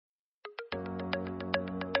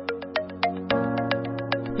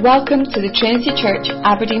Welcome to the Trinity Church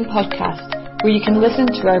Aberdeen podcast, where you can listen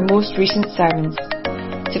to our most recent sermons.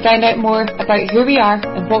 To find out more about who we are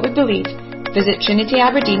and what we believe, visit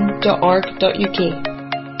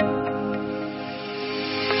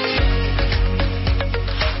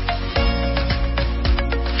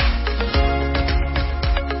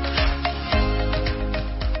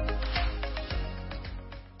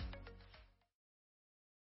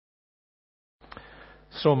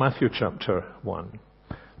So Matthew chapter 1.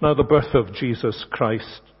 Now the birth of Jesus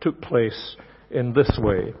Christ took place in this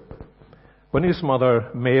way. When his mother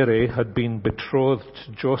Mary had been betrothed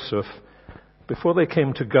to Joseph, before they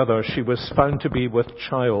came together, she was found to be with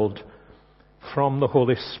child from the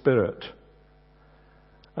Holy Spirit.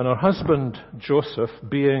 And her husband Joseph,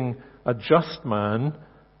 being a just man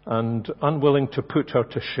and unwilling to put her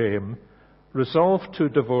to shame, resolved to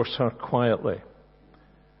divorce her quietly.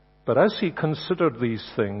 But as he considered these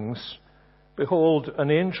things, behold,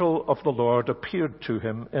 an angel of the Lord appeared to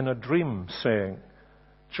him in a dream, saying,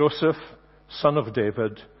 Joseph, son of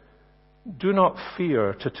David, do not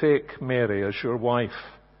fear to take Mary as your wife,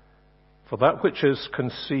 for that which is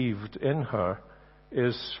conceived in her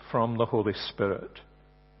is from the Holy Spirit.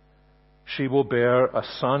 She will bear a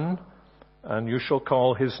son, and you shall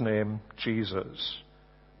call his name Jesus,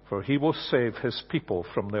 for he will save his people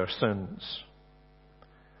from their sins.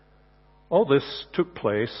 All this took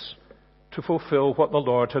place to fulfill what the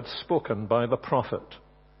Lord had spoken by the prophet.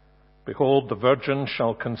 Behold, the virgin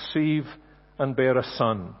shall conceive and bear a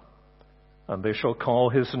son, and they shall call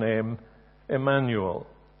his name Emmanuel,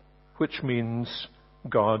 which means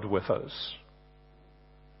God with us.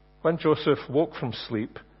 When Joseph woke from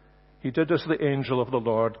sleep, he did as the angel of the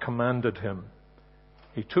Lord commanded him.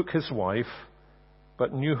 He took his wife,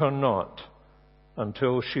 but knew her not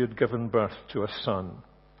until she had given birth to a son.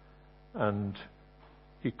 And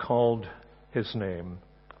he called his name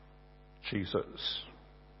Jesus.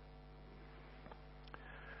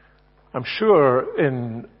 I'm sure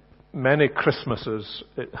in many Christmases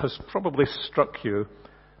it has probably struck you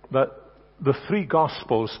that the three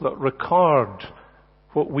Gospels that record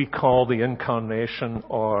what we call the Incarnation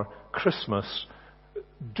or Christmas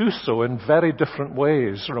do so in very different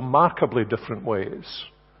ways, remarkably different ways.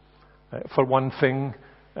 For one thing,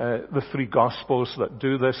 the three Gospels that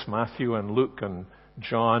do this, Matthew and Luke and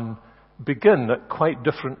John, begin at quite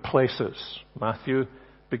different places. Matthew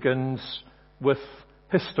begins with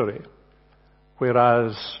history,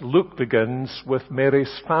 whereas Luke begins with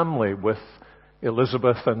Mary's family, with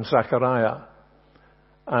Elizabeth and Zachariah.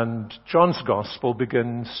 And John's Gospel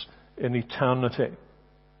begins in eternity.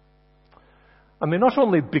 And they not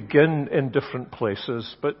only begin in different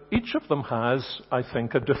places, but each of them has, I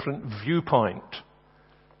think, a different viewpoint.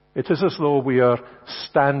 It is as though we are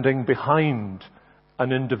standing behind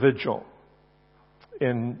an individual.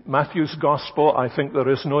 In Matthew's Gospel, I think there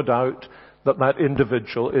is no doubt that that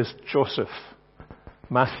individual is Joseph.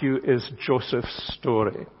 Matthew is Joseph's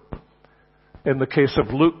story. In the case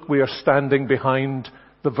of Luke, we are standing behind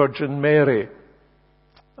the Virgin Mary.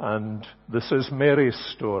 And this is Mary's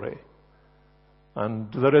story.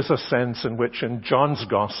 And there is a sense in which in John's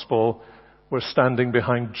Gospel, we're standing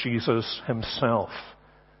behind Jesus himself.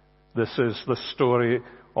 This is the story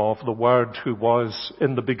of the Word who was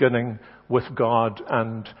in the beginning with God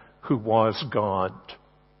and who was God.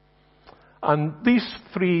 And these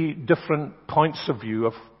three different points of view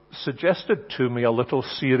have suggested to me a little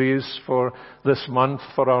series for this month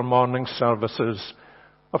for our morning services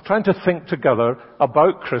of trying to think together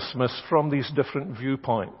about Christmas from these different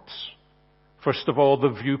viewpoints. First of all, the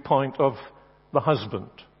viewpoint of the husband.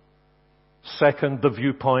 Second, the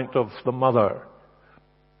viewpoint of the mother.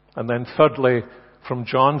 And then thirdly, from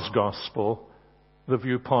John's Gospel, the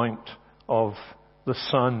viewpoint of the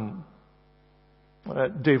Son.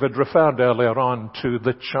 David referred earlier on to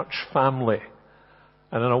the church family.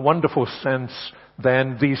 And in a wonderful sense,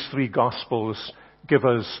 then these three Gospels give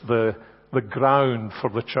us the ground for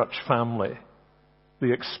the church family.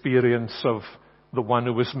 The experience of the one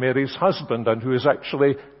who was Mary's husband and who is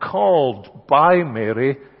actually called by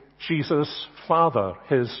Mary Jesus' father,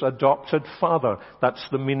 his adopted father. That's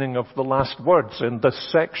the meaning of the last words in this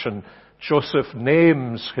section. Joseph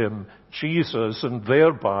names him Jesus and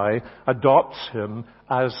thereby adopts him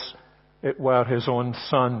as it were his own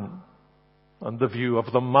son. And the view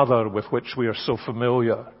of the mother with which we are so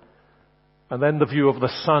familiar. And then the view of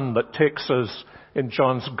the Son that takes us in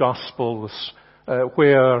John's Gospels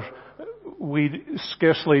where we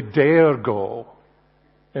scarcely dare go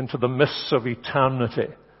into the mists of eternity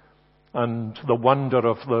and the wonder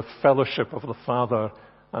of the fellowship of the Father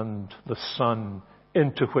and the Son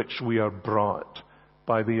into which we are brought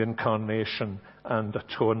by the incarnation and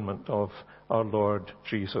atonement of our Lord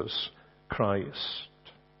Jesus Christ.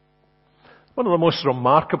 One of the most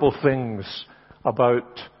remarkable things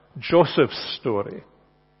about Joseph's story,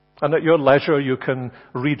 and at your leisure you can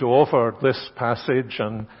read over this passage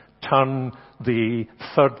and turn the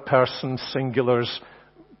third person singulars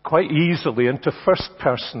quite easily into first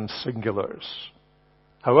person singulars.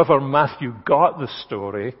 However Matthew got the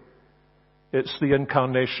story, it's the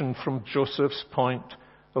incarnation from Joseph's point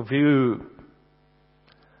of view.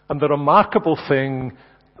 And the remarkable thing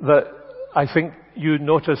that I think you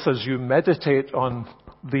notice as you meditate on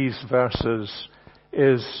these verses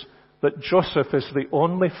is that Joseph is the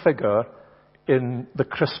only figure in the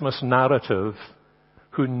Christmas narrative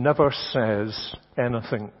who never says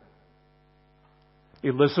anything.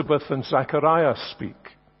 Elizabeth and Zachariah speak.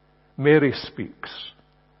 Mary speaks.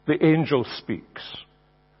 The angel speaks.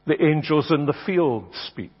 The angels in the field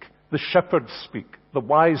speak. The shepherds speak. The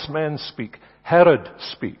wise men speak. Herod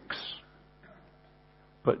speaks.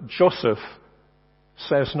 But Joseph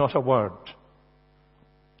says not a word.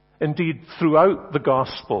 Indeed, throughout the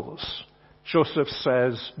Gospels, Joseph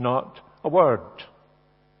says not a word.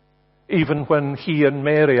 Even when he and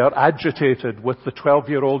Mary are agitated with the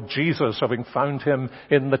 12-year-old Jesus, having found him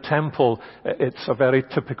in the temple, it's a very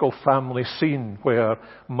typical family scene where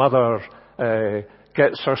mother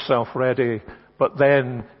gets herself ready, but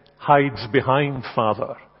then hides behind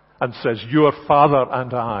father and says, "Your father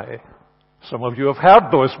and I." Some of you have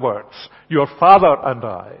heard those words. "Your father and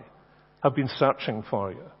I have been searching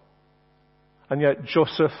for you." And yet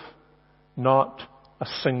Joseph, not a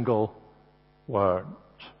single word.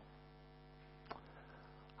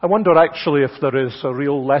 I wonder actually if there is a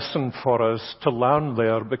real lesson for us to learn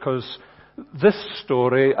there, because this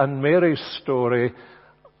story and Mary's story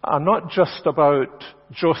are not just about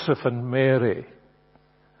Joseph and Mary.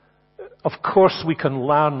 Of course we can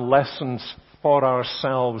learn lessons for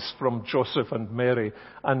ourselves from Joseph and Mary,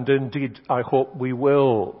 and indeed I hope we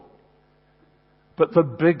will. But the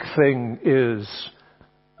big thing is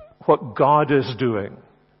what God is doing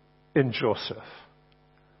in Joseph.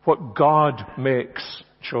 What God makes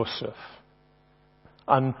Joseph.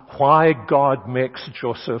 And why God makes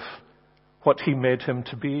Joseph what he made him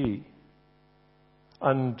to be.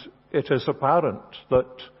 And it is apparent that,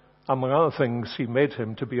 among other things, he made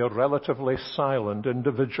him to be a relatively silent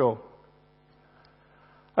individual.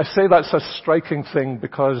 I say that's a striking thing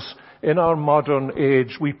because in our modern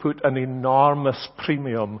age we put an enormous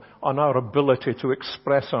premium on our ability to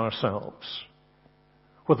express ourselves.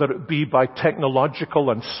 Whether it be by technological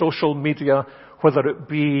and social media, whether it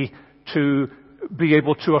be to be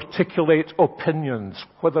able to articulate opinions,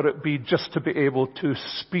 whether it be just to be able to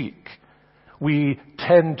speak. We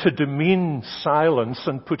tend to demean silence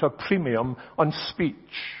and put a premium on speech.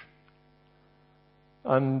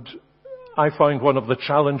 And I find one of the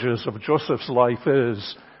challenges of Joseph's life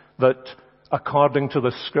is that according to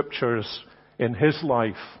the scriptures in his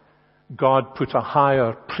life, God put a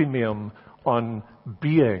higher premium on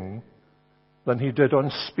being than he did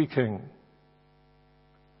on speaking.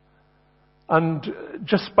 And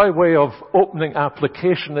just by way of opening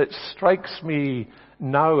application, it strikes me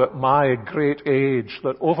now at my great age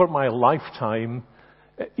that over my lifetime,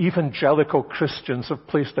 evangelical Christians have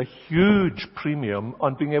placed a huge premium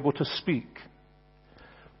on being able to speak.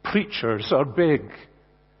 Preachers are big.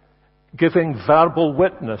 Giving verbal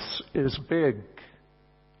witness is big.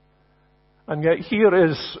 And yet here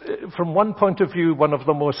is, from one point of view, one of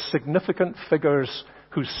the most significant figures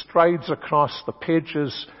who strides across the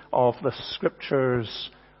pages of the scriptures,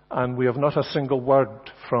 and we have not a single word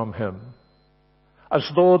from him. As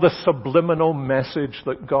though the subliminal message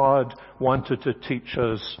that God wanted to teach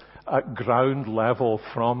us at ground level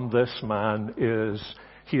from this man is,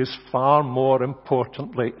 he is far more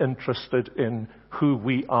importantly interested in who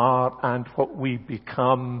we are and what we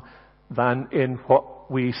become than in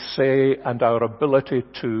what we say and our ability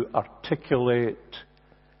to articulate,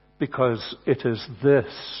 because it is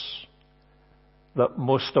this that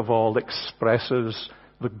most of all expresses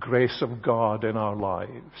the grace of God in our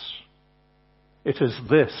lives. It is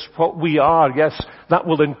this, what we are. Yes, that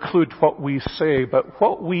will include what we say, but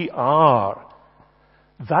what we are,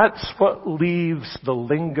 that's what leaves the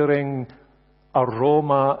lingering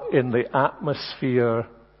aroma in the atmosphere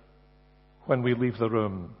when we leave the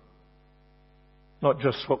room. Not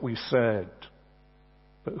just what we said,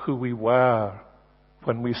 but who we were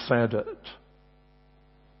when we said it.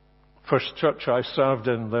 First church I served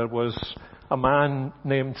in, there was a man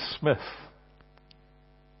named Smith.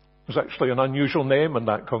 It was actually an unusual name in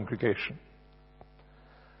that congregation.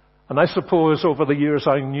 And I suppose over the years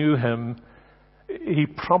I knew him, he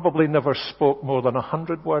probably never spoke more than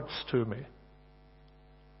 100 words to me.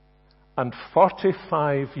 And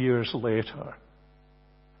 45 years later,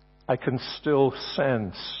 I can still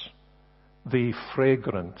sense the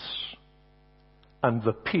fragrance and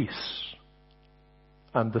the peace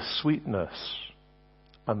and the sweetness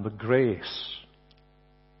and the grace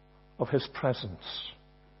of his presence.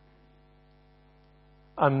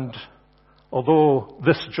 And although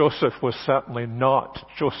this Joseph was certainly not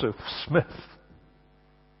Joseph Smith,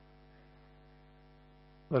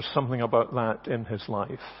 there's something about that in his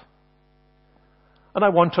life. And I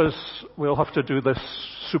want us, we'll have to do this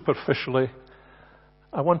superficially,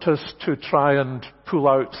 I want us to try and pull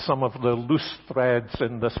out some of the loose threads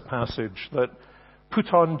in this passage that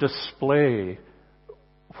put on display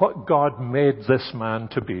what God made this man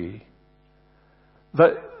to be.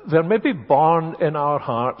 That there may be born in our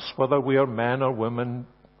hearts, whether we are men or women,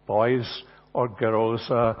 boys or girls,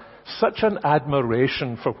 such an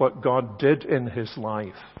admiration for what God did in his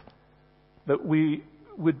life that we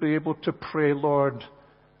would be able to pray, Lord,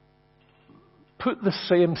 put the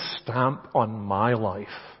same stamp on my life,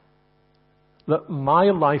 that my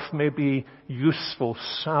life may be useful,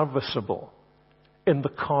 serviceable in the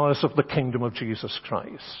cause of the kingdom of Jesus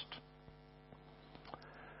Christ.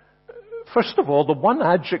 First of all, the one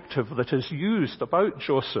adjective that is used about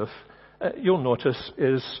Joseph, you'll notice,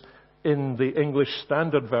 is in the English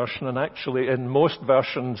Standard Version, and actually in most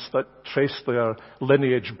versions that trace their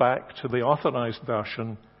lineage back to the Authorized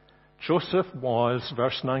Version. Joseph was,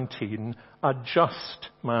 verse 19, a just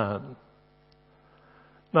man.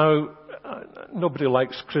 Now, nobody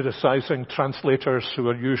likes criticizing translators who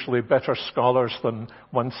are usually better scholars than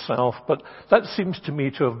oneself, but that seems to me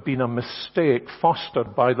to have been a mistake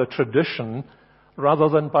fostered by the tradition rather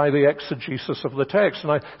than by the exegesis of the text.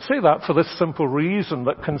 And I say that for this simple reason,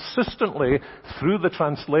 that consistently through the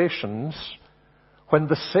translations, when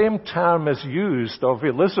the same term is used of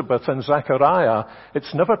Elizabeth and Zechariah,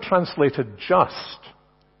 it's never translated just.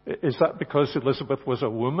 Is that because Elizabeth was a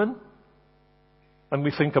woman? And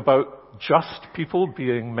we think about just people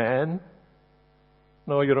being men?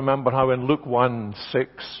 No, you remember how in Luke 1:6,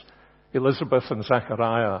 Elizabeth and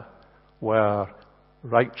Zechariah were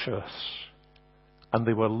righteous, and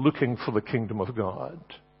they were looking for the kingdom of God.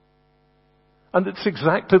 And it's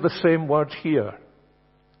exactly the same word here.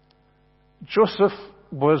 Joseph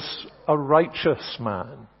was a righteous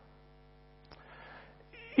man.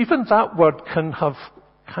 Even that word can have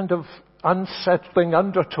kind of unsettling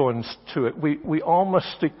undertones to it. We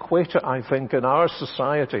almost equate it, I think, in our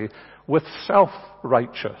society with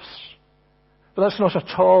self-righteous. But that's not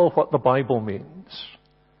at all what the Bible means.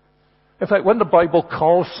 In fact, when the Bible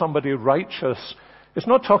calls somebody righteous, it's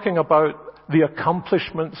not talking about the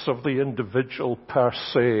accomplishments of the individual per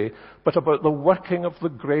se, but about the working of the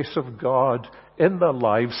grace of God in their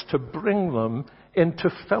lives to bring them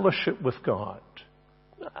into fellowship with God.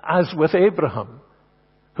 As with Abraham,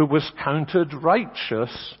 who was counted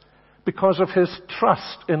righteous because of his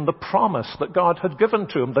trust in the promise that God had given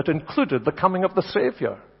to him that included the coming of the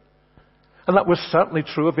Savior. And that was certainly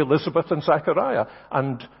true of Elizabeth and Zechariah.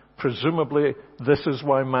 And presumably this is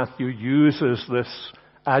why Matthew uses this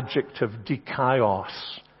adjective dikaios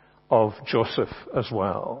of Joseph as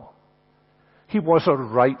well. He was a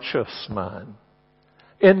righteous man,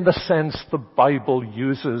 in the sense the Bible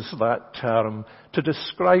uses that term to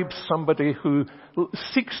describe somebody who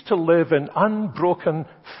seeks to live in unbroken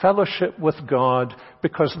fellowship with God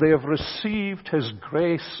because they have received His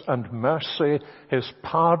grace and mercy, His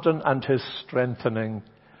pardon and His strengthening.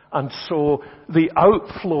 And so the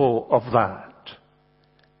outflow of that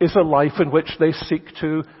is a life in which they seek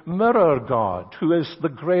to mirror God, who is the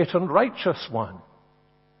great and righteous one.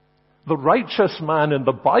 The righteous man in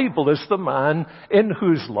the Bible is the man in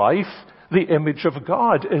whose life the image of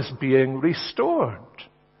God is being restored,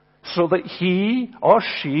 so that he or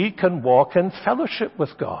she can walk in fellowship with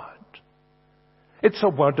God. It's a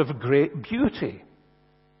word of great beauty.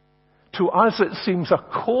 To us it seems a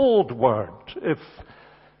cold word, if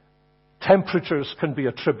temperatures can be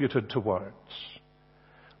attributed to words.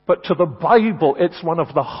 But to the Bible, it's one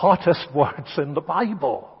of the hottest words in the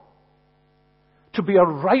Bible. To be a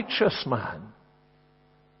righteous man.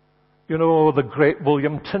 You know, the great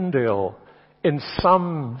William Tyndale, in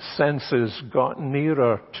some senses, got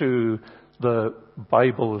nearer to the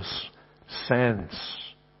Bible's sense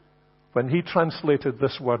when he translated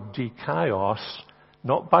this word dikaios,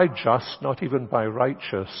 not by just, not even by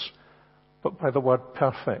righteous, but by the word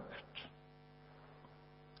perfect.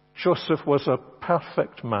 Joseph was a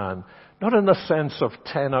perfect man, not in the sense of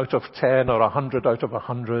 10 out of 10 or 100 out of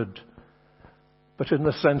 100, but in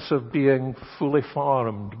the sense of being fully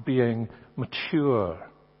formed, being mature,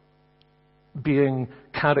 being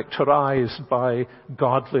characterized by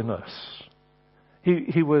godliness.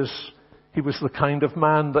 He was the kind of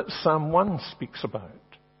man that Psalm 1 speaks about.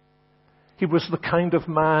 He was the kind of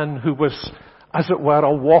man who was, as it were,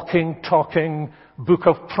 a walking, talking book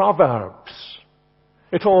of Proverbs.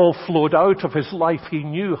 It all flowed out of his life. He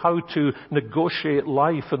knew how to negotiate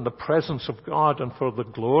life in the presence of God and for the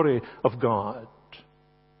glory of God.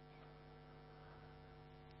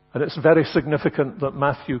 And it's very significant that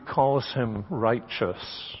Matthew calls him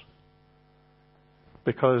righteous,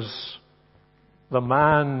 because the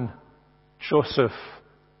man Joseph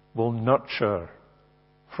will nurture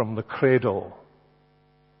from the cradle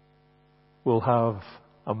will have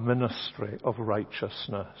a ministry of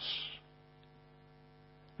righteousness.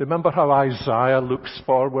 Remember how Isaiah looks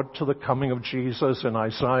forward to the coming of Jesus in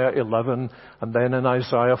Isaiah 11 and then in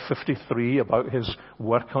Isaiah 53 about his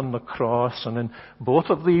work on the cross. And in both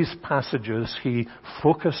of these passages, he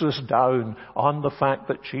focuses down on the fact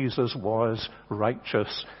that Jesus was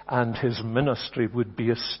righteous and his ministry would be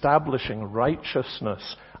establishing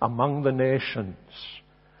righteousness among the nations.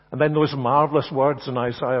 And then those marvelous words in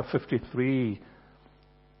Isaiah 53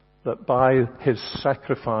 that by his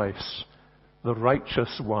sacrifice, the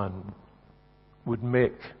righteous one would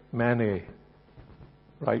make many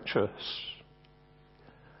righteous.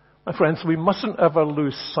 My friends, we mustn't ever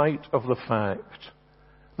lose sight of the fact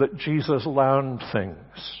that Jesus learned things.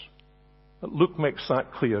 Luke makes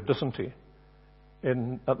that clear, doesn't he?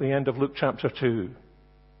 At the end of Luke chapter 2.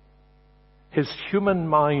 His human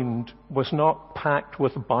mind was not packed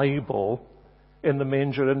with Bible in the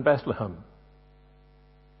manger in Bethlehem.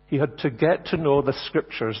 He had to get to know the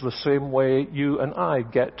Scriptures the same way you and I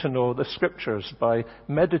get to know the Scriptures, by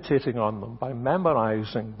meditating on them, by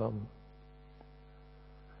memorizing them.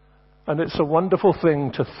 And it's a wonderful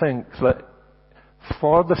thing to think that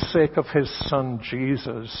for the sake of his son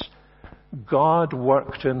Jesus, God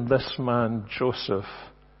worked in this man Joseph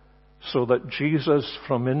so that Jesus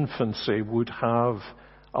from infancy would have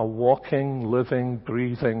a walking, living,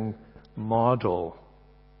 breathing model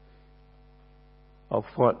of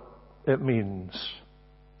what it means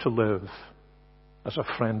to live as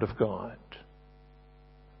a friend of God.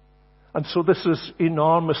 And so this is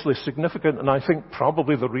enormously significant, and I think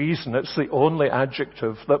probably the reason it's the only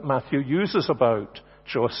adjective that Matthew uses about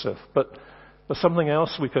Joseph. But there's something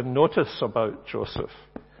else we can notice about Joseph,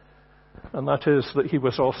 and that is that he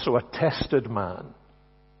was also a tested man,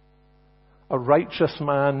 a righteous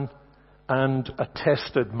man and a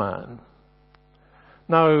tested man.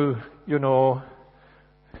 Now, you know,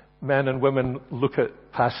 men and women look at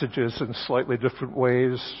passages in slightly different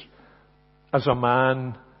ways. As a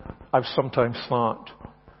man, I've sometimes thought,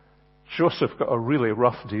 Joseph got a really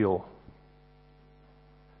rough deal.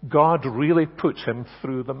 God really put him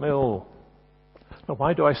through the mill. Now,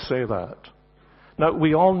 why do I say that? Now,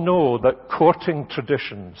 we all know that courting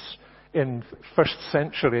traditions in first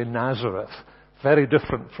century Nazareth, very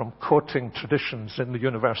different from courting traditions in the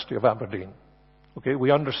University of Aberdeen. Okay,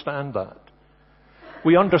 we understand that.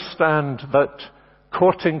 We understand that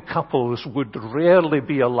courting couples would rarely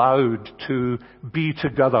be allowed to be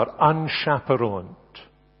together unchaperoned.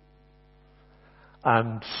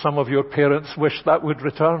 And some of your parents wish that would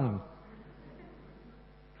return.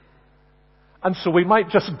 And so we might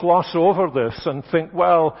just gloss over this and think,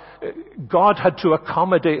 well, God had to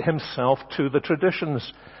accommodate himself to the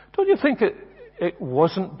traditions. Don't you think it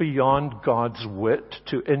wasn't beyond God's wit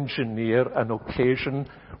to engineer an occasion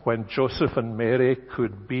when Joseph and Mary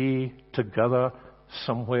could be together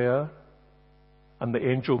somewhere and the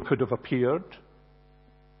angel could have appeared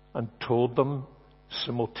and told them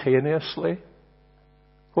simultaneously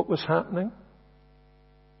what was happening?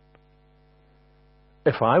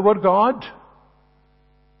 If I were God,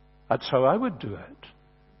 that's how I would do it.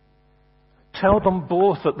 Tell them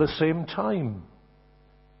both at the same time.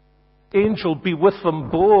 Angel, be with them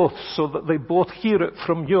both so that they both hear it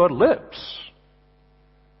from your lips.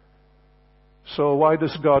 So why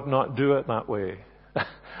does God not do it that way?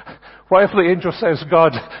 Why, if the angel says,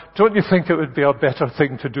 God, don't you think it would be a better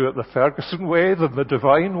thing to do it the Ferguson way than the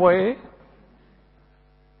divine way?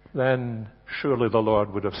 Then surely the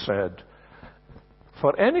Lord would have said,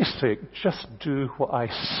 for any sake, just do what I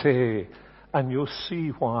say, and you'll see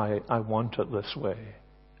why I want it this way.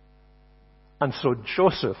 And so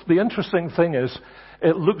Joseph, the interesting thing is,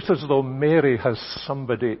 it looks as though Mary has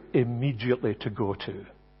somebody immediately to go to.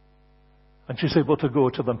 And she's able to go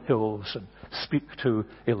to the hills and speak to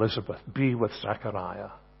Elizabeth, be with Zechariah.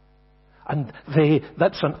 And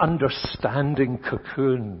that's an understanding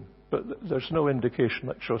cocoon. But there's no indication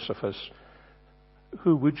that Joseph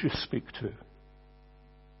who would you speak to?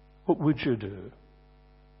 What would you do?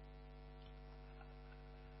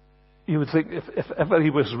 You would think if ever he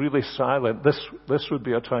was really silent, this would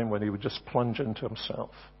be a time when he would just plunge into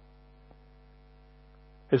himself.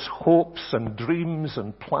 His hopes and dreams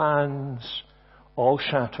and plans all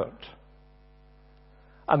shattered.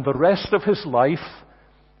 And the rest of his life,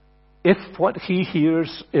 if what he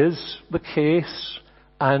hears is the case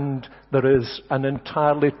and there is an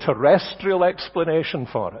entirely terrestrial explanation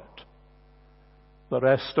for it, the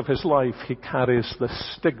rest of his life he carries the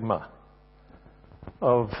stigma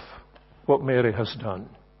of what Mary has done.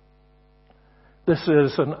 This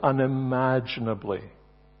is an unimaginably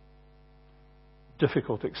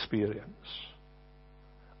difficult experience.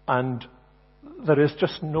 And there is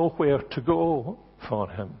just nowhere to go for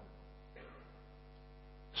him.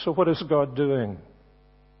 So what is God doing?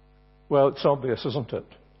 Well, it's obvious, isn't it?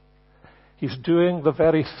 He's doing the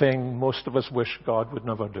very thing most of us wish God would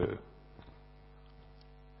never do.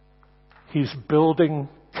 He's building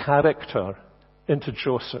character into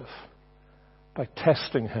Joseph by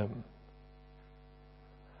testing him.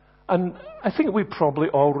 And I think we probably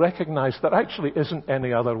all recognize there actually isn't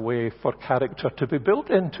any other way for character to be built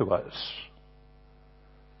into us.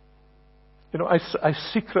 You know, I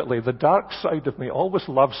secretly, the dark side of me always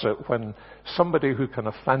loves it when somebody who kind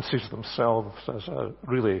of fancies themselves as a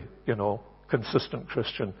really, consistent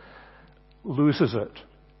Christian loses it.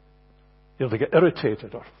 They get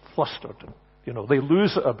irritated or flustered and, they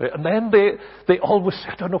lose it a bit. And then they always say,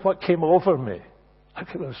 I don't know what came over me.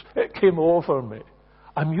 It came over me.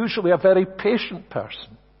 I'm usually a very patient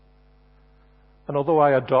person. And although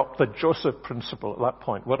I adopt the Joseph principle at that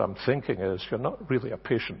point, what I'm thinking is you're not really a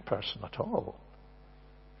patient person at all.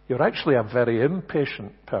 You're actually a very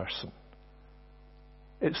impatient person.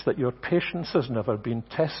 It's that your patience has never been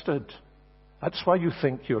tested. That's why you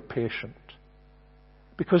think you're patient.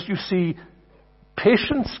 Because you see,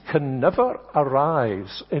 patience can never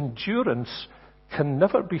arise, endurance can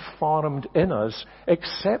never be formed in us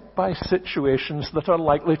except by situations that are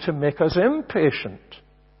likely to make us impatient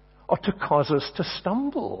or to cause us to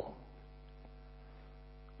stumble.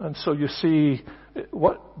 And so you see,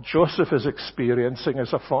 what Joseph is experiencing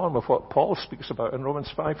is a form of what Paul speaks about in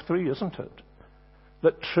Romans 5:3, isn't it?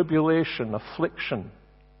 That tribulation, affliction,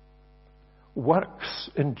 works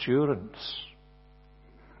endurance.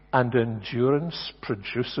 And endurance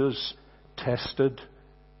produces tested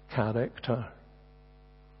character.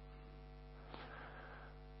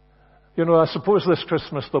 I suppose this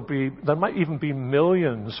Christmas there might even be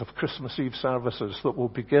millions of Christmas Eve services that will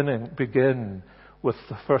begin with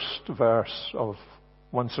the first verse of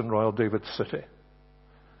Once in Royal David City.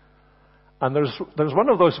 And there's one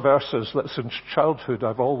of those verses that since childhood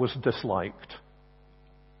I've always disliked.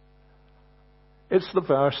 It's the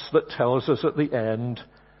verse that tells us at the end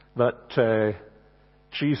that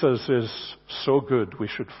Jesus is so good we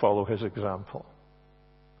should follow his example.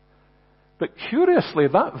 But curiously,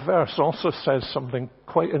 that verse also says something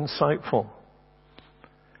quite insightful.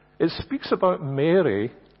 It speaks about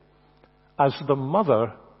Mary as the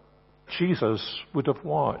mother Jesus would have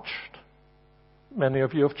watched. Many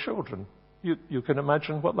of you have children. You can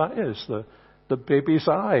imagine what that is. The baby's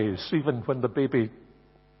eyes, even when the baby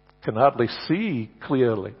can hardly see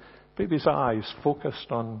clearly, baby's eyes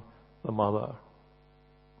focused on the mother.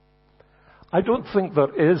 I don't think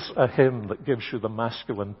there is a hymn that gives you the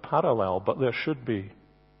masculine parallel, but there should be.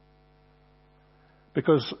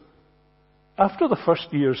 Because after the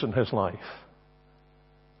first years in his life,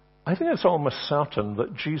 I think it's almost certain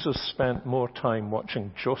that Jesus spent more time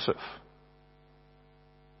watching Joseph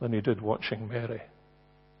than he did watching Mary.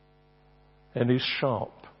 In his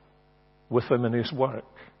shop, with him in his work,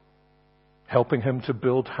 helping him to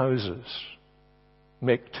build houses,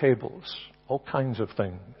 make tables, all kinds of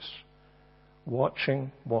things.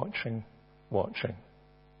 Watching.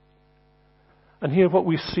 And here what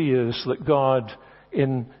we see is that God,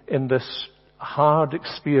 in this hard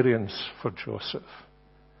experience for Joseph,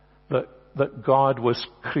 that God was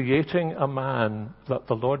creating a man that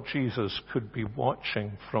the Lord Jesus could be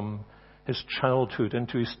watching from his childhood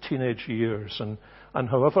into his teenage years, and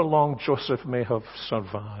however long Joseph may have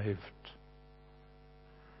survived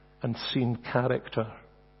and seen character.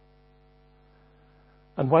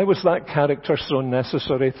 And why was that character so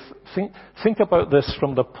necessary? Think about this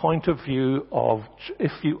from the point of view of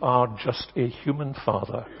if you are just a human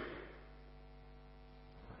father.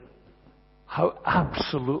 How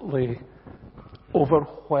absolutely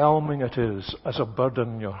overwhelming it is as a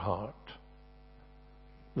burden in your heart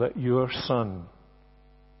that your son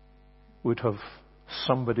would have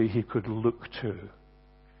somebody he could look to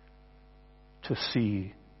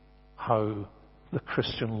see how the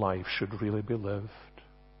Christian life should really be lived.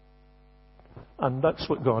 And that's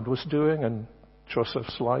what God was doing in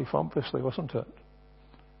Joseph's life, obviously, wasn't it?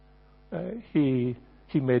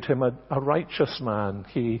 He made him a righteous man.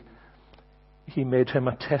 He made him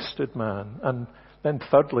a tested man. And then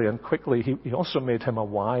thirdly and quickly, he also made him a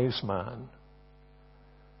wise man.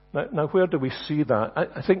 Now, where do we see that?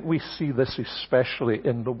 I think we see this especially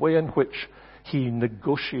in the way in which he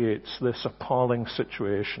negotiates this appalling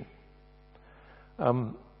situation.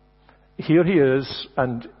 Here he is,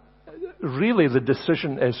 and really the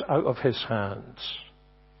decision is out of his hands.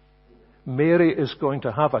 Mary is going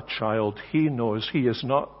to have a child. He knows he is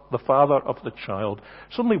not the father of the child.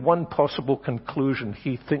 There's only one possible conclusion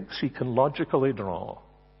he thinks he can logically draw.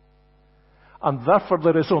 And therefore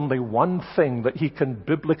there is only one thing that he can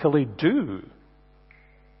biblically do.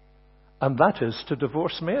 And that is to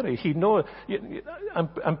divorce Mary.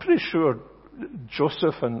 I'm pretty sure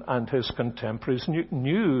Joseph and his contemporaries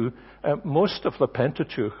knew most of the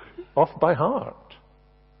Pentateuch off by heart.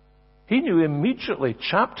 He knew immediately,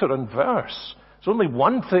 chapter and verse. There's only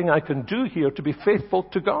one thing I can do here to be faithful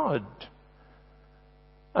to God.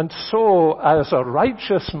 And so, as a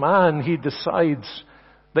righteous man, he decides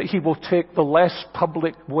that he will take the less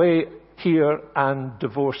public way here and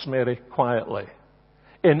divorce Mary quietly,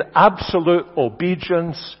 in absolute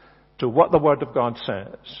obedience to what the Word of God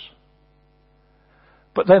says.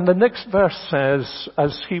 But then the next verse says,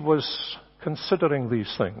 as he was considering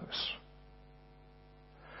these things.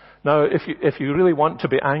 Now, if you really want to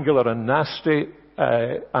be angular and nasty,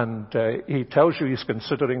 and he tells you he's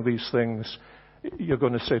considering these things, you're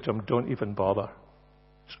going to say to him, don't even bother.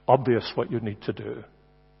 It's obvious what you need to do.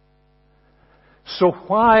 So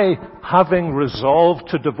why, having resolved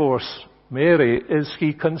to divorce Mary, is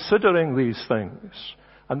he considering these things?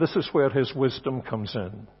 And this is where his wisdom comes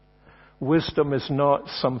in. Wisdom is not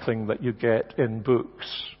something that you get in books.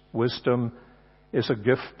 Wisdom is a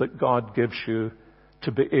gift that God gives you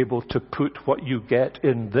to be able to put what you get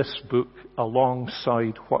in this book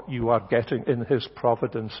alongside what you are getting in his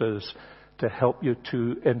providences to help you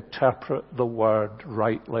to interpret the word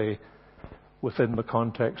rightly within the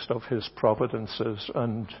context of his providences.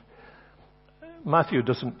 And Matthew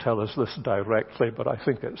doesn't tell us this directly, but I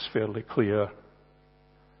think it's fairly clear.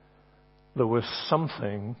 There was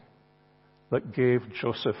something that gave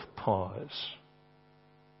Joseph pause.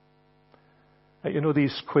 You know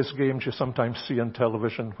these quiz games you sometimes see on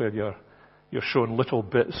television where you're shown little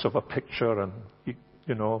bits of a picture and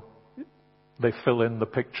you know they fill in the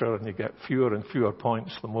picture and you get fewer and fewer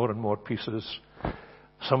points the more and more pieces.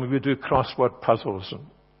 Some of you do crossword puzzles,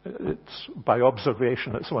 and it's by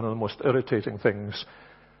observation. It's one of the most irritating things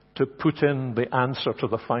to put in the answer to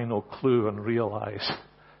the final clue and realize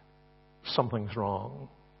something's wrong.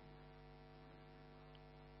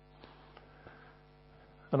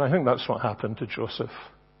 And I think that's what happened to Joseph.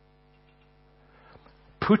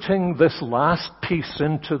 Putting this last piece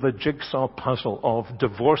into the jigsaw puzzle of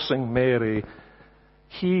divorcing Mary,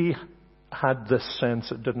 he had this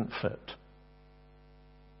sense it didn't fit.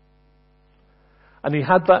 And he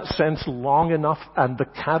had that sense long enough, and the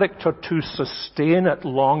character to sustain it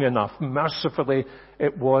long enough. Mercifully,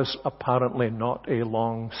 it was apparently not a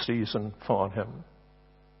long season for him.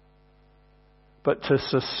 But to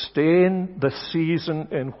sustain the season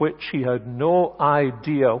in which he had no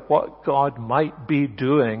idea what God might be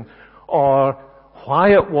doing or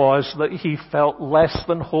why it was that he felt less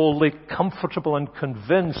than wholly comfortable and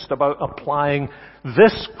convinced about applying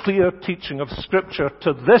this clear teaching of Scripture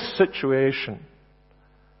to this situation,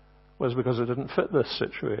 was because it didn't fit this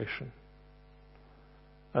situation.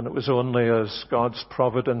 And it was only as God's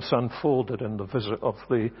providence unfolded in the visit of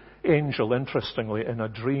the angel, interestingly, in a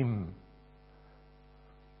dream.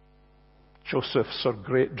 Josephs are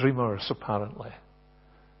great dreamers, apparently.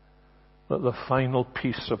 That the final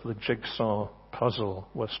piece of the jigsaw puzzle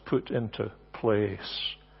was put into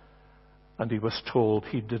place. And he was told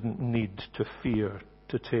he didn't need to fear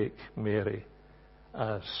to take Mary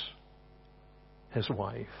as his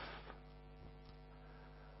wife.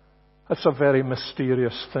 That's a very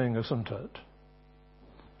mysterious thing, isn't it?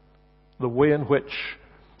 The way in which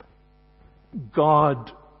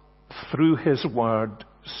God, through his word,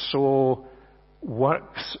 so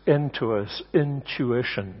works into us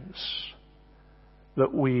intuitions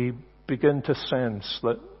that we begin to sense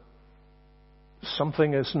that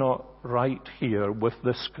something is not right here with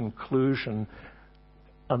this conclusion,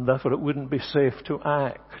 and therefore it wouldn't be safe to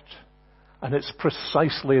act. And it's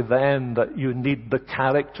precisely then that you need the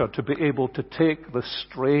character to be able to take the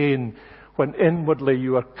strain when inwardly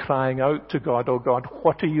you are crying out to God, "Oh God,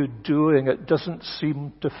 what are you doing? It doesn't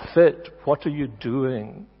seem to fit. What are you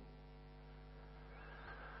doing?"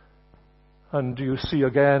 And you see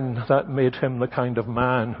again that made him the kind of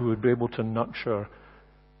man who would be able to nurture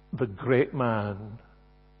the great man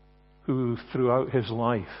who throughout his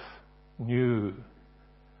life knew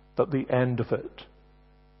that the end of it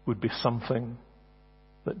would be something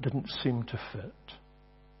that didn't seem to fit.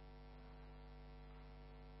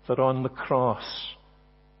 That on the cross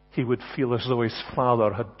he would feel as though his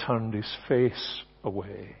Father had turned his face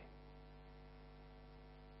away.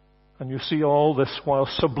 And you see all this while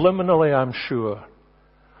subliminally, I'm sure,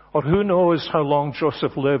 or who knows how long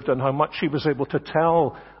Joseph lived and how much he was able to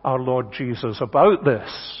tell our Lord Jesus about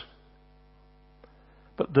this.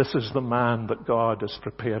 But this is the man that God is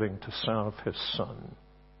preparing to serve his Son.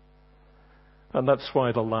 And that's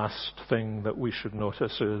why the last thing that we should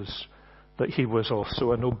notice is that he was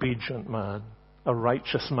also an obedient man, a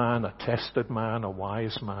righteous man, a tested man, a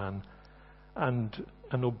wise man, and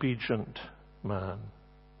an obedient man.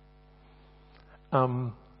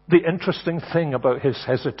 The interesting thing about his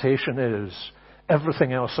hesitation is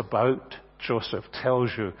everything else about Joseph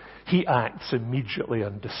tells you he acts immediately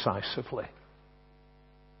and decisively.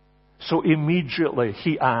 So immediately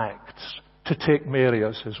he acts to take Mary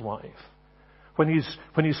as his wife. When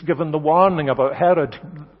he's given the warning about Herod,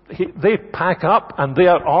 they pack up and they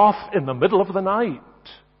are off in the middle of the night.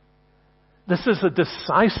 This is a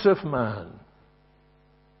decisive man.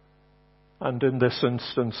 And in this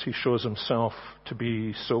instance, he shows himself to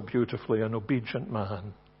be so beautifully an obedient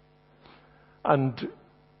man. And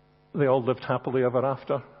they all lived happily ever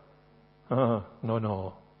after?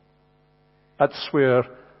 No. That's where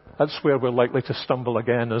we're likely to stumble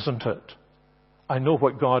again, isn't it? I know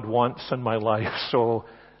what God wants in my life, so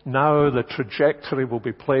now the trajectory will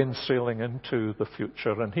be plain sailing into the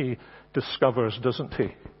future. And he discovers, doesn't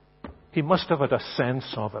he? He must have had a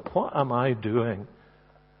sense of it. What am I doing?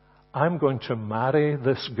 I'm going to marry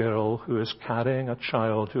this girl who is carrying a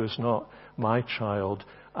child who is not my child,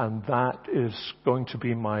 and that is going to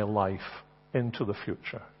be my life into the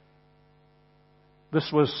future. This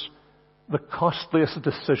was the costliest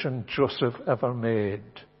decision Joseph ever made.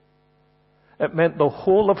 It meant the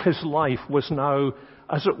whole of his life was now,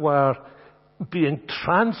 as it were, being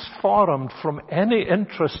transformed from any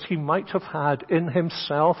interest he might have had in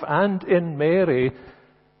himself and in Mary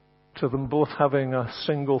to them both having a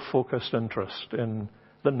single focused interest in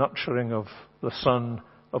the nurturing of the Son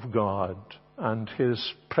of God and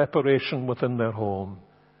his preparation within their home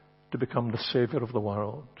to become the Savior of the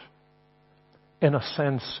world. In a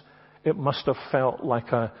sense, it must have felt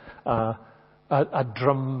like a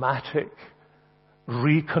dramatic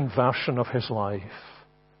reconversion of his life,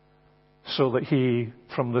 so that he,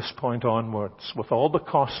 from this point onwards, with all the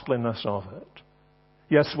costliness of it,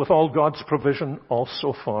 yes, with all God's provision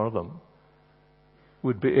also for them,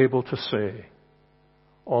 would be able to say,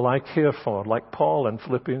 all I care for, like Paul in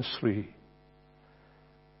Philippians 3,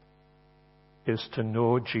 is to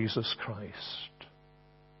know Jesus Christ.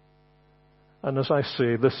 And as I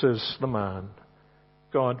say, this is the man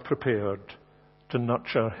God prepared to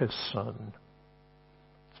nurture his Son.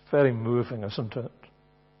 It's very moving, isn't it?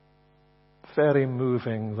 Very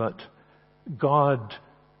moving that God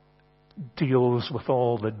deals with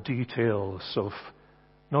all the details of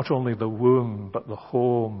not only the womb, but the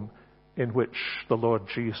home in which the Lord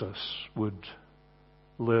Jesus would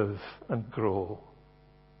live and grow.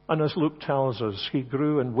 And as Luke tells us, he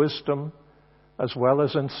grew in wisdom as well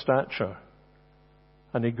as in stature.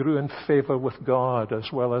 And he grew in favor with God as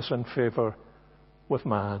well as in favor with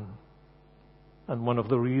man. And one of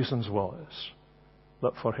the reasons was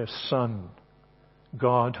that for his Son,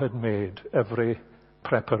 God had made every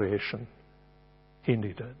preparation he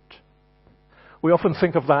needed. We often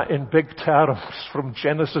think of that in big terms from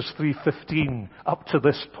Genesis 3:15 up to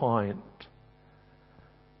this point.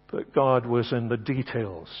 But God was in the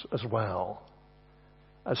details as well,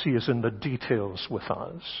 as he is in the details with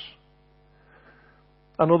us.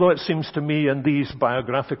 And although it seems to me in these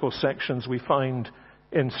biographical sections we find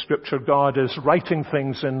in Scripture God is writing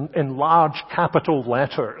things in large capital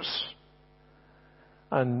letters.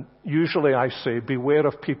 And usually I say, beware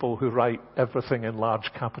of people who write everything in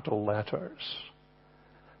large capital letters.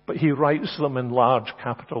 But he writes them in large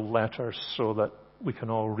capital letters so that we can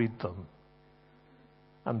all read them.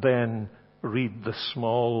 And then read the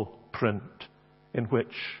small print in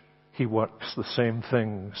which he works the same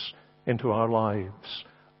things into our lives,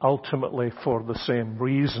 ultimately for the same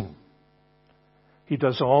reason. He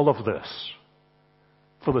does all of this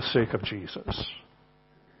for the sake of Jesus.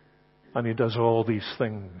 And he does all these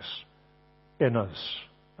things in us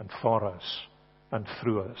and for us and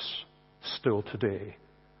through us still today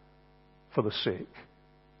for the sake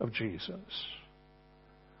of Jesus.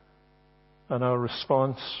 And our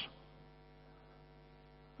response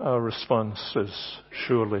our response is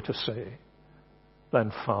surely to say,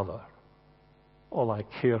 then Father, all I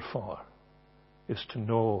care for is to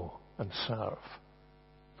know and serve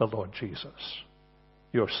the Lord Jesus,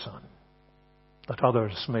 your Son, that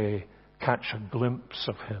others may catch a glimpse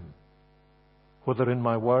of him, whether in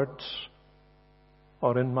my words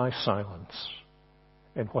or in my silence,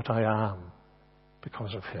 in what I am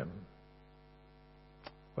because of him.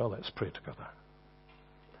 Well, let's pray together.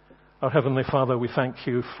 Our Heavenly Father, we thank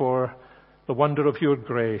you for the wonder of your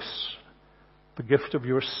grace, the gift of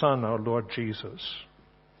your Son, our Lord Jesus,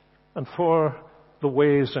 and for the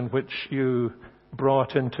ways in which you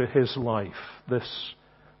brought into his life this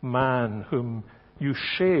man whom you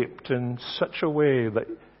shaped in such a way that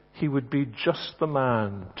he would be just the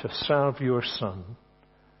man to serve your Son.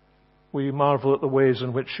 We marvel at the ways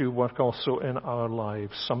in which you work also in our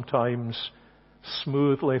lives, sometimes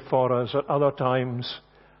smoothly for us, at other times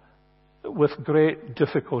with great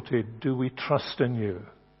difficulty do we trust in you.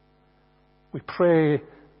 We pray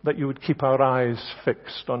that you would keep our eyes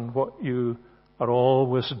fixed on what you are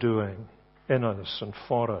always doing in us and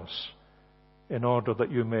for us, in order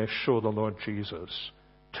that you may show the Lord Jesus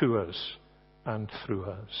to us and through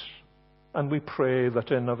us. And we pray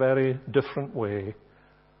that in a very different way,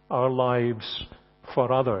 our lives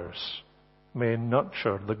for others may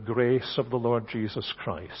nurture the grace of the Lord Jesus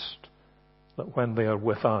Christ, that when they are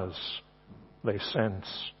with us, they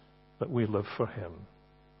sense that we live for him.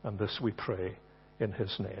 And this we pray in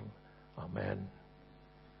his name. Amen.